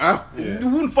so. yeah.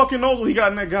 Who fucking knows what he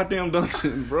got in that goddamn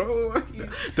dungeon, bro?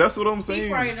 That's what I'm They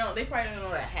saying. probably don't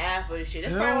know the half of the shit.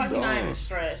 That's Hell probably why he's not no. even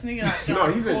stressed. Nigga not showing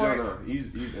No, he's in support. jail now. He's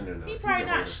in there now. He probably He's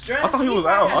not in stressed. I thought he was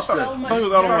probably out. I has thought so he much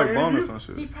was out on like dirt. bond or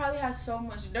some He shit. probably has so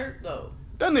much dirt though.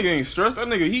 That nigga ain't stressed. That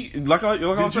nigga, he like I was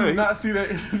Did you saying. not see that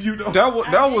interview though?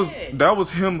 That was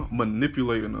him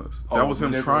manipulating us. That was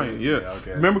him trying. Yeah.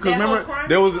 Okay. Remember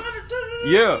there was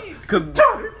because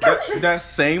that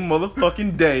same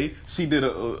motherfucking day she did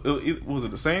was it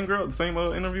the same girl, the same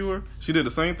interviewer? She did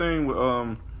the same thing with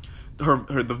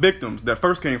the victims that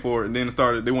first came forward, and then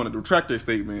they wanted to retract their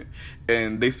statement,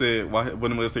 and they said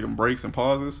when they was taking breaks and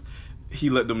pauses, he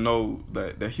let them know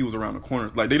that he was around the corner.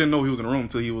 Like they didn't know he was in the room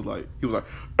until he was like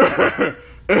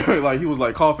like he was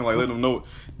like coughing, like let them know.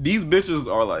 These bitches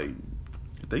are like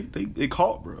they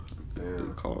caught, bro.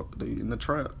 They in the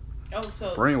trap. Oh,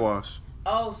 so brainwash.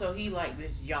 Oh, so he like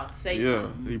this y'all say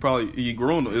something. Yeah, he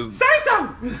grown. Say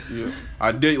something. Yeah,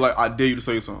 I dare you to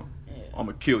say something. I'm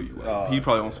gonna kill you. Like, he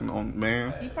probably on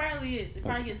man. He probably is. He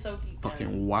probably gets so deep.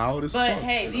 Fucking wild as fuck. But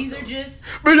hey, these are just.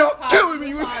 But y'all killing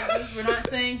me. We're not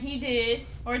saying he did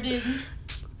or didn't.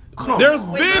 There's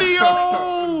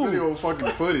video. Video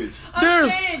fucking footage.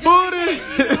 There's footage.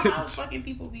 You know how fucking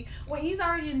people be. Well, he's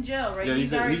already in jail, right? Yeah,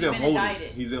 he's already been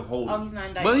indicted. He's in holding. Oh, he's not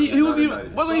indicted. But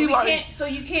wasn't he like? So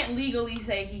you can't legally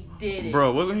say he did it,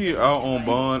 bro. Wasn't he out on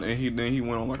bond and he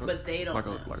went on like a but they don't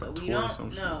know. like so a we tour or don't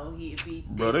some shit? know if he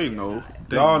did. Bro, they know.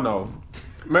 Y'all know.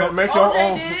 Make your OJ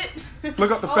own. did it.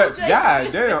 Look up the facts. OJ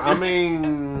God damn. I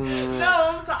mean.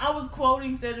 No, I was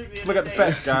quoting Cedric. The Look at the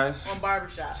facts, guys. On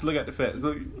Barbershop. Just look at the facts.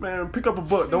 Look, man, pick up a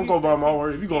book. Don't go by my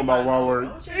word. If you going by my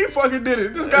word, he fucking did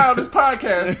it. This guy on this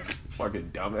podcast. Fucking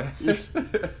dumbass.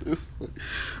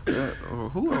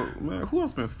 Who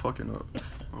else been fucking up?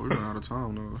 Oh, we run out of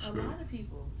time though. A lot of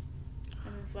people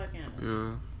have been fucking up.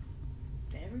 Yeah.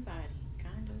 Everybody,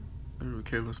 kind of.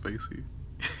 Kevin Spacey.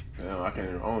 Damn, I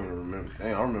don't even remember.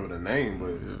 Damn, I remember the name,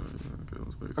 but Yeah,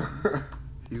 Kevin Spacey.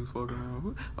 He was fucking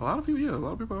up. A lot of people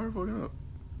are fucking up.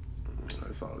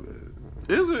 It's all good.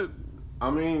 Is it? I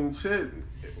mean, shit.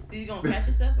 You gonna catch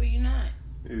yourself or you not?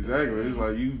 Exactly. It's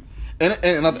like you.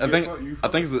 And I think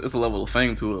it's a level of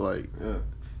fame to it. Like, yeah.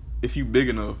 If you big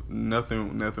enough,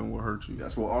 nothing will hurt you.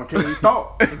 That's what R. Kelly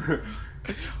thought.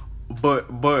 But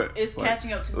it's like,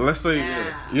 catching up to. Let's say,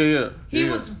 yeah. He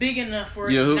was big enough for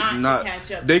it not to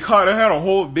catch up. They had a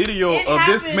whole video of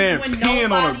this man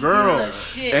peeing on a girl,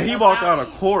 and he walked out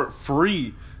of court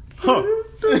free. Huh?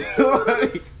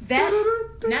 That's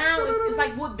now it's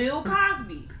like with Bill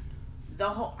Cosby.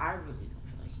 I really don't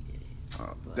feel like he did it.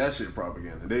 That shit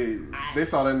propaganda. They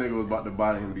saw that nigga was about to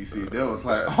buy NBC. They was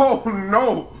like, oh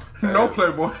no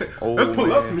Playboy. Let's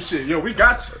pull up some shit. Yo, we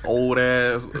got you. Old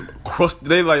ass crusty.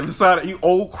 They like decided he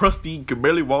old crusty, could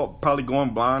barely walk, probably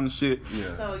going blind and shit.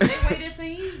 Yeah. So they waited till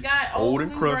he got old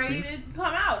and crusty to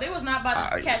come out. They was not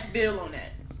about to catch Bill on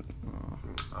that.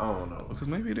 I don't know. Because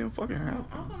maybe it didn't fucking happen.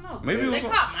 I don't know. Maybe they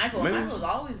caught Michael. Michael's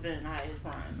always been in his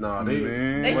prime. Nah,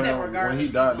 they said regardless. When he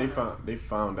died, they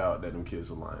found out that them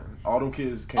kids were lying. All them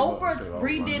kids came up and said, Oprah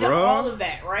redid all of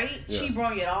that, right? Yeah. She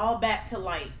brought it all back to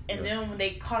light. And then when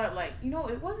they caught up, like,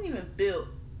 it wasn't even built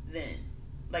then.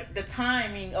 Like, the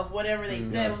timing of whatever they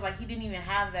said was like, he didn't even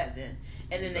have that then.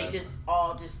 And then they just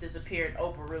all disappeared.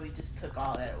 Oprah really just took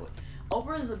all that away.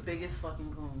 Oprah is the biggest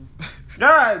fucking coon.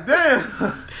 God damn.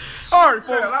 All right,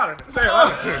 folks. Say it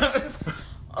louder.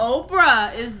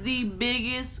 Oprah is the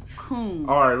biggest coon.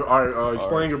 All right.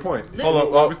 Explain your point.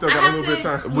 Hold up. We still got a little bit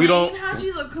of time. We don't. How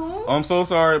she's a coon? I'm so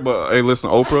sorry, but hey, listen,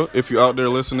 Oprah. If you're out there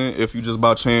listening, if you just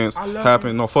by chance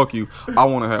happen, no, fuck you. I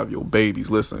want to have your babies.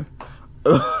 Listen.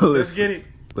 Let's get it.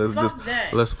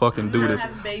 Let's fucking do this.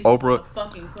 Oprah,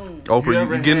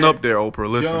 you getting up there, Oprah.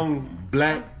 Listen. Young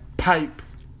black pipe.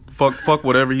 Fuck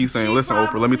whatever he's saying. Listen,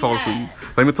 Oprah, let me talk to you.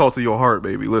 Let me talk to your heart,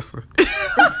 baby. Listen. She's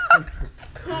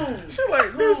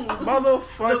like, this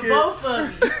motherfucker. Both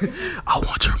of you. I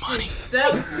want your money.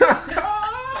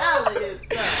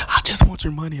 I just want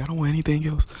your money. I don't want anything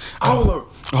else. All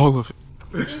of it.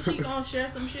 Is she gonna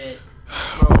share some shit?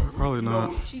 Probably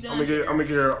not. I'm gonna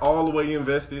get her all the way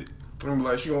invested. I'm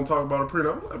like, she gonna talk about a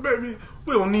prenup. I'm like, baby,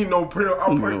 we don't need no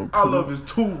prenup. Our love is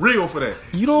too real for that.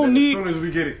 You don't need. As soon as we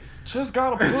get it. Just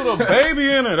gotta put a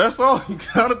baby in her. That's all you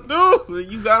gotta do.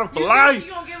 You gotta for life. She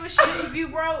gonna give a shit if you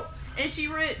broke and she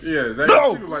rich? Yeah, exactly.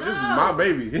 No. She was like, this is my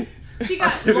baby. She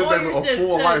got lawyers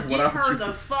to get her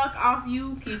the fuck off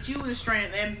you, get you the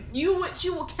strength, and she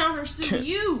will countersue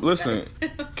you. Listen,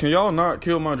 can y'all not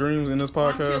kill my dreams in this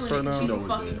podcast right now? She's a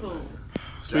fucking coon.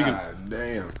 Speaking of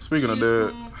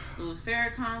dead. Louis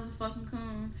Farrakhan's a fucking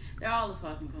coon. They're all a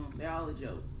fucking coon. They're all a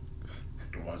joke.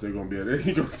 Watch, they gonna be there.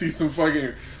 You gonna see some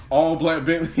fucking all black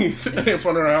Bentleys in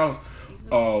front of her house.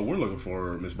 We're looking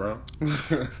for Miss Brown. Get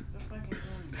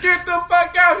the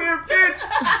fuck out here, bitch!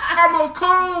 I'm a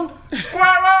coon. Square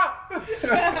up.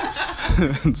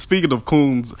 Speaking of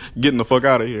coons getting the fuck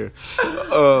out of here,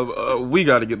 we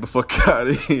got to get the fuck out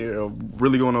of here. I'm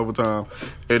really going over time.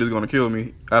 Ed is going to kill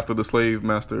me after the slave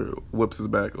master whips his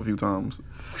back a few times.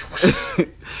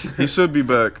 He should be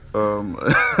back. Damn,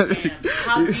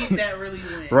 how deep that really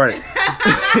went. Right.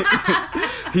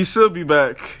 He should be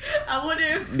back I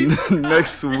wonder if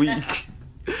next week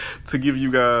to give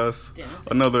you guys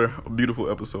another beautiful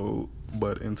episode.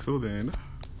 But until then,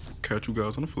 catch you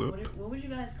guys on the flip. What were you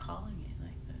guys calling it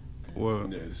like that?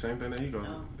 What? Yeah, the same thing that he goes.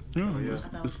 Oh. Yeah, yeah. it's I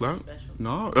thought it was loud. special.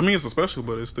 No, I mean it's a special,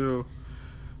 but it's still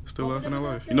laughing at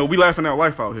was life. it? You know, we laughing at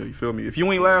life out here. You feel me? If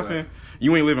you ain't laughing,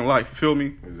 you ain't living life. You feel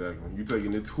me? Exactly. You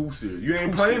taking it too serious. You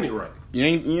ain't playing it right. You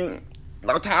ain't.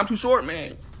 Our time too short,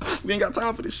 man. We ain't got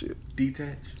time for this shit.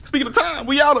 Detach. Speaking of time,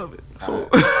 we out of it. So,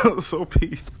 so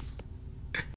peace.